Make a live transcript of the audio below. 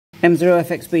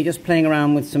M0FXB, just playing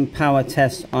around with some power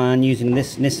tests and using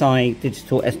this Nissei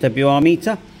digital SWR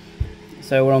meter.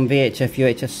 So we're on VHF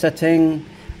UHF setting,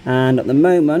 and at the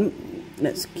moment,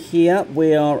 let's key up,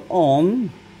 we are on,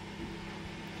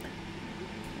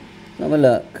 let's have a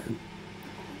look,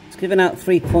 it's giving out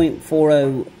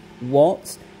 3.40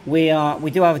 watts. We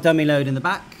do have a dummy load in the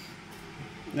back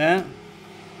there.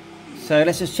 So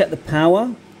let's just check the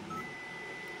power.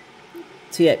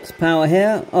 TX power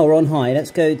here. Oh, we're on high.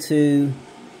 Let's go to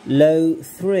low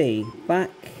 3. Back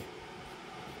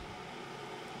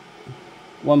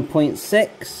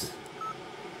 1.6,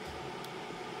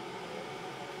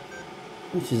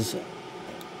 which is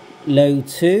low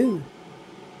 2.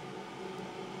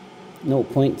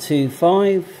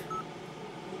 0.25.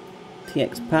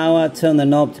 TX power. Turn the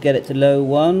knob to get it to low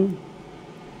 1.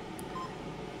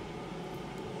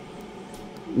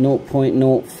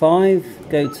 0.05,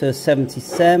 go to 70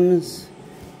 sems,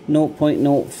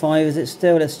 0.05 is it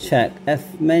still? Let's check.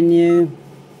 F menu,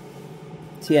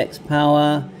 TX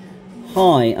power,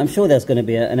 high. I'm sure there's going to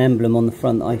be an emblem on the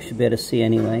front that I should be able to see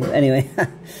anyway. Anyway,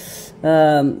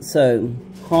 so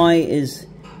high is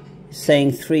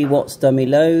saying 3 watts dummy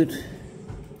load.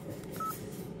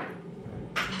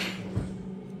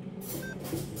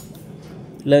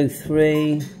 Low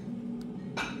 3.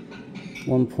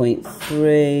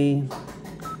 1.3,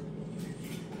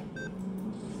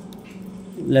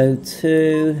 low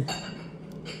 2,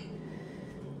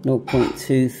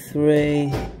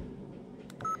 0.23,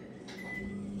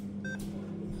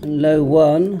 and low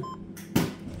 1,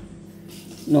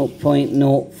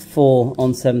 0.04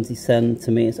 on 70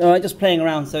 centimeters. Alright, just playing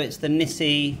around. So it's the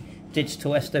Nissei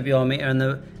digital SWR meter and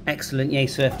the excellent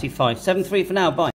Yaesu FT5. 7.3 for now, bye.